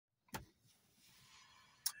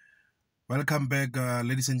Welcome back,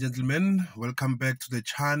 ladies and gentlemen. Welcome back to the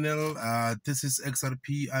channel. This is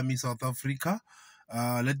XRP Army South Africa.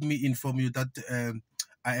 Let me inform you that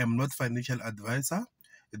I am not financial advisor.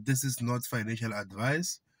 This is not financial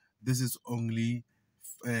advice. This is only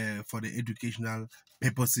for the educational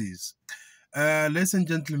purposes. Ladies and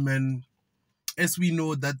gentlemen, as we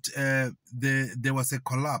know that there was a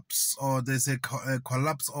collapse, or there's a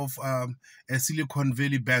collapse of a Silicon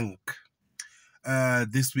Valley Bank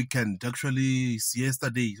this weekend. Actually, it's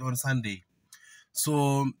yesterday, on Sunday.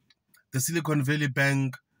 So the Silicon Valley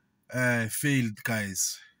Bank failed,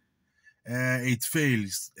 guys. It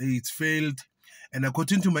failed, and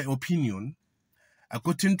according to my opinion,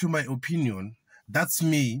 that's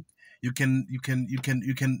me. You can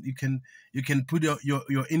put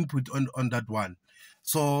your input on that one.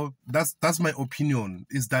 So that's my opinion,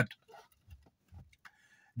 is that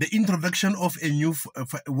the introduction of a new,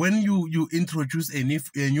 when you introduce a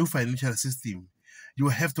new financial system, you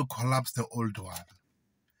have to collapse the old one.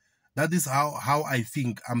 That is how I'm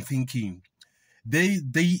thinking. They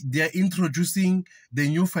are introducing the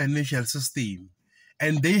new financial system,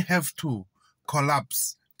 and they have to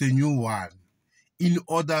collapse the new one in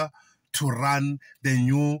order to run the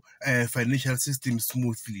new financial system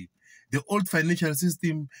smoothly. The old financial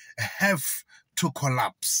system have to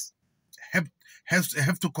collapse.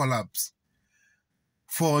 Have to collapse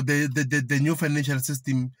for the new financial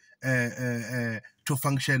system to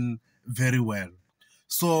function very well.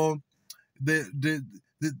 So the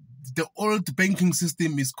old banking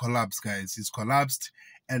system is collapsed, guys. It's collapsed,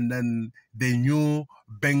 and then the new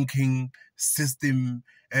banking system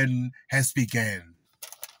has begun.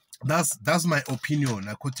 That's my opinion,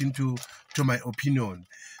 according to my opinion.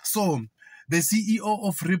 So the CEO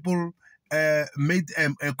of Ripple made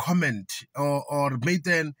a comment or made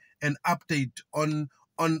an update on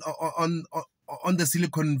the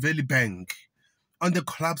Silicon Valley Bank, on the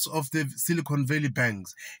collapse of the Silicon Valley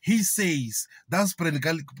banks. He says, that's Brett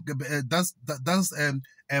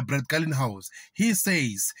Garlinghouse. He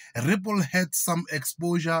says Ripple had some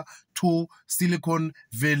exposure to Silicon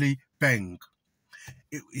Valley Bank.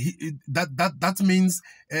 That means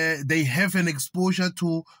they have an exposure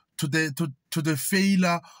to the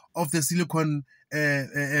failure of the Silicon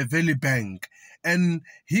Valley Bank. And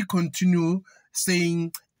he continued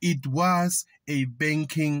saying it was a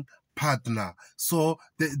banking partner. So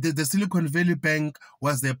the Silicon Valley Bank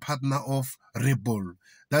was the partner of Ripple.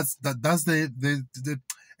 That's the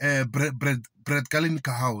Brett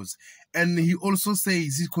Garlinghouse. And he also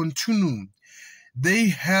says, he continued, they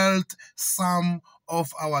held some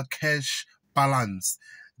of our cash balance.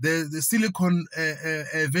 The Silicon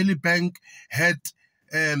Valley Bank had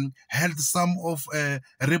held some of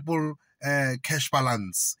Ripple cash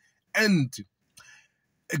balance. And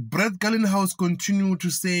Brett Garlinghouse continued to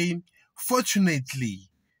say, fortunately,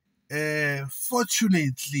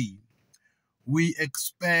 we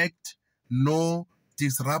expect no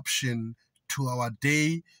disruption to our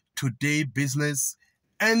day-to-day business,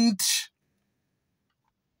 and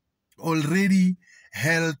already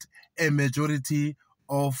held a majority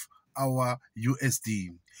of our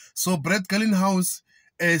USD. So Brett Garlinghouse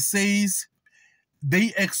says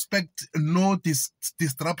they expect no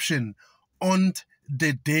disruption on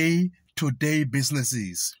the day-to-day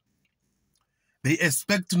businesses. They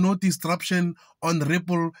expect no disruption on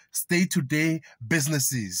Ripple day-to-day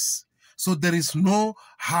businesses. So there is no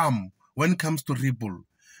harm when it comes to Ripple.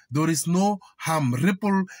 There is no harm.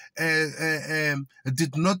 Ripple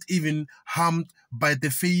did not even harmed by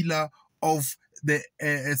the failure of the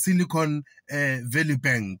Silicon Valley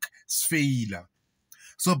Bank's failure.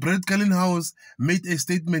 So Brett Garlinghouse made a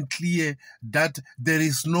statement clear that there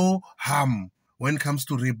is no harm when it comes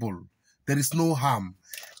to Ripple. There is no harm.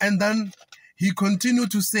 And then he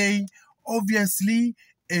continued to say, obviously,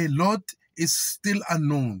 a lot is still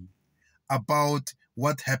unknown about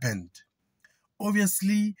what happened.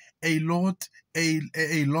 Obviously, a lot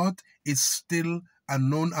is still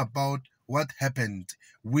unknown about what happened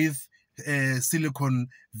with Silicon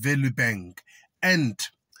Valley Bank. And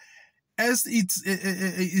as it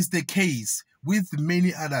is the case with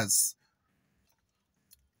many others,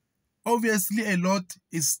 obviously a lot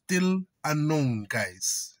is still unknown,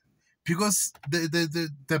 guys, because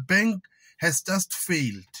the bank has just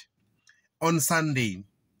failed on Sunday.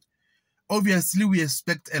 Obviously, we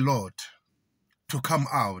expect a lot to come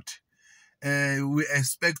out. We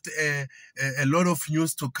expect a lot of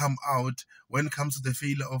news to come out when it comes to the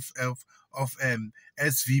failure of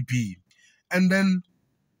SVB. And then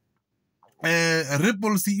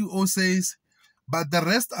Ripple CEO says, but the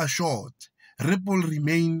rest assured, Ripple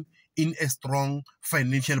remain in a strong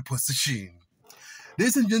financial position.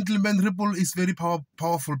 Ladies and gentlemen, Ripple is very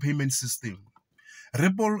powerful payment system.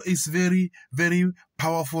 Ripple is very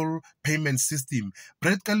powerful payment system.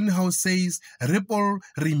 Brett Cullenhouse says Ripple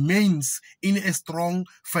remains in a strong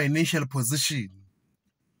financial position.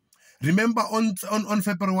 Remember on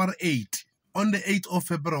February 8, on the 8th of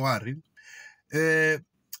February,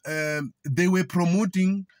 they were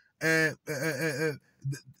promoting the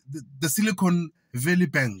Silicon Valley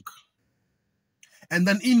Bank. And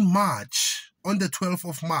then in March, on the 12th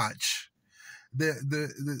of March,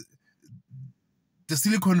 the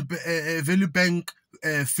Silicon Valley Bank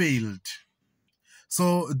failed.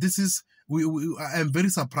 So this is I am very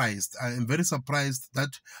surprised. I am very surprised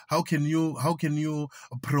that how can you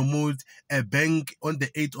promote a bank on the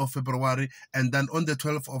 8th of February and then on the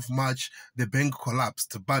 12th of March the bank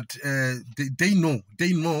collapsed. But they know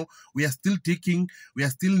we are still taking, we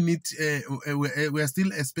are still we are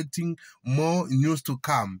still expecting more news to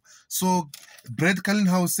come. So Brett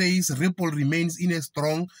Cullenhouse says Ripple remains in a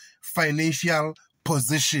strong financial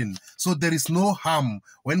position. So there is no harm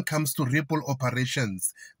when it comes to Ripple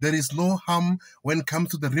operations. There is no harm when it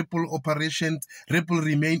comes to the Ripple operations. Ripple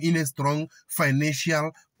remain in a strong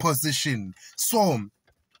financial position. So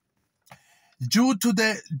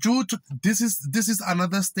this is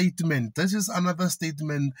another statement. This is another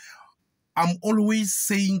statement. I'm always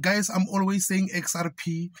saying, guys, I'm always saying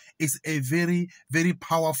XRP is a very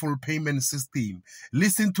powerful payment system.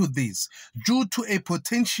 Listen to this. Due to a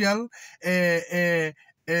potential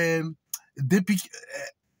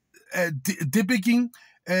debating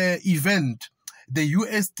event, the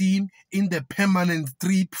USD in the permanent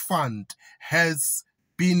TRIP fund has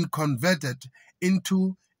been converted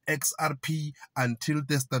into XRP until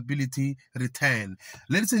the stability return.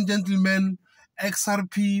 Ladies and gentlemen,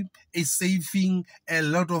 XRP is saving a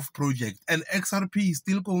lot of projects, and XRP is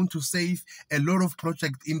still going to save a lot of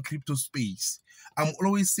projects in crypto space. I'm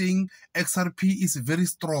always saying XRP is very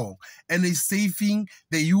strong and is saving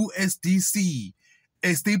the USDC,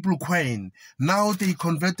 a stable coin. Now they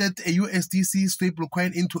converted a USDC stable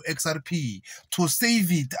coin into XRP to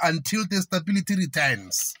save it until the stability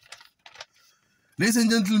returns. Ladies and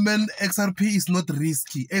gentlemen, XRP is not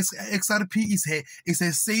risky. XRP is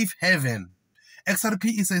a safe haven.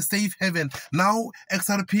 XRP is a safe haven. Now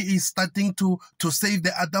XRP is starting to save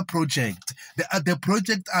the other project. The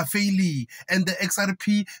project are failing, and the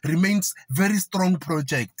XRP remains very strong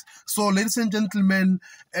project. So, ladies and gentlemen,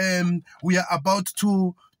 we are about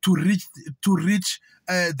to reach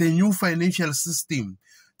the new financial system.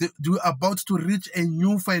 We're about to reach a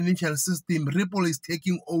new financial system. Ripple is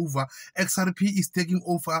taking over. XRP is taking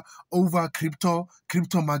over crypto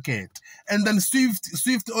market. And then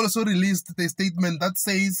SWIFT also released the statement that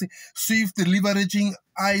says SWIFT leveraging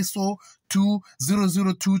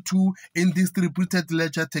ISO20022 in distributed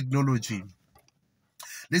ledger technology.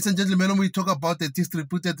 Ladies and gentlemen, when we talk about the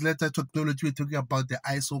distributed ledger technology, we're talking about the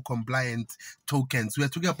ISO compliant tokens. We're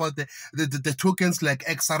talking about the tokens like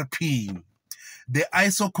XRP, the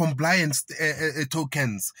ISO compliance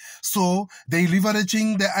tokens. So they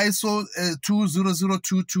leveraging the ISO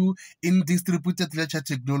 20022 in distributed ledger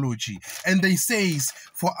technology. And they says,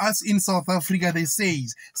 for us in South Africa, they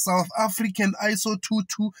says South African ISO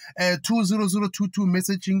 20022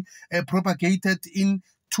 messaging propagated in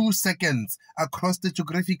 2 seconds across the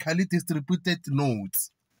geographically distributed nodes.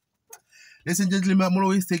 Ladies and gentlemen, I'm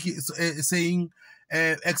always saying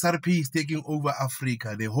XRP is taking over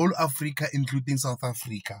Africa, the whole Africa, including South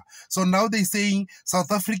Africa. So now they're saying South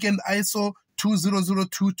African ISO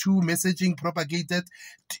 20022 messaging propagated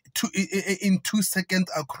in 2 seconds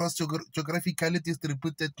across geographically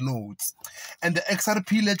distributed nodes. And the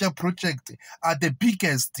XRP ledger project are the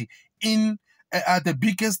biggest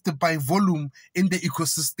by volume in the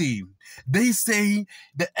ecosystem. They say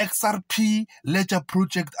the XRP ledger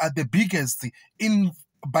project are the biggest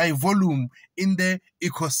by volume in the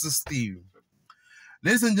ecosystem.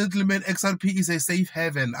 Ladies and gentlemen, XRP is a safe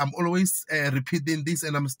haven. I'm always repeating this,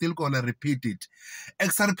 and I'm still gonna repeat it.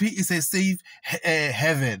 XRP is a safe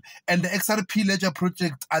haven, and the XRP ledger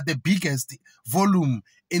project are the biggest volume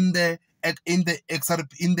in the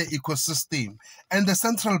ecosystem, and the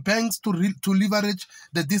central banks to leverage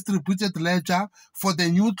the distributed ledger for the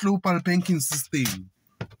new global banking system.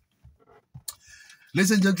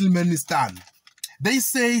 Ladies and gentlemen, it's done. They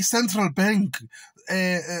say central bank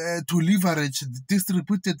to leverage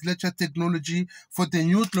distributed ledger technology for the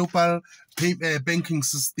new global banking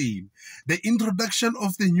system. The introduction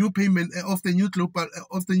of the new payment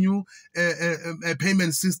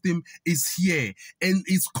payment system is here, and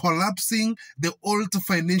it's collapsing the old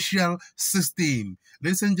financial system.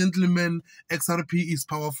 Ladies and gentlemen, XRP is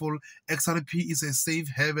powerful. XRP is a safe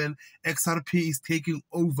haven. XRP is taking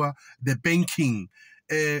over the banking.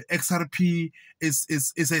 XRP is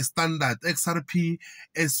a standard. XRP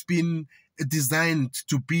has been designed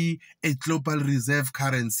to be a global reserve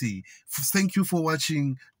currency. Thank you for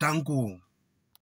watching. Danko.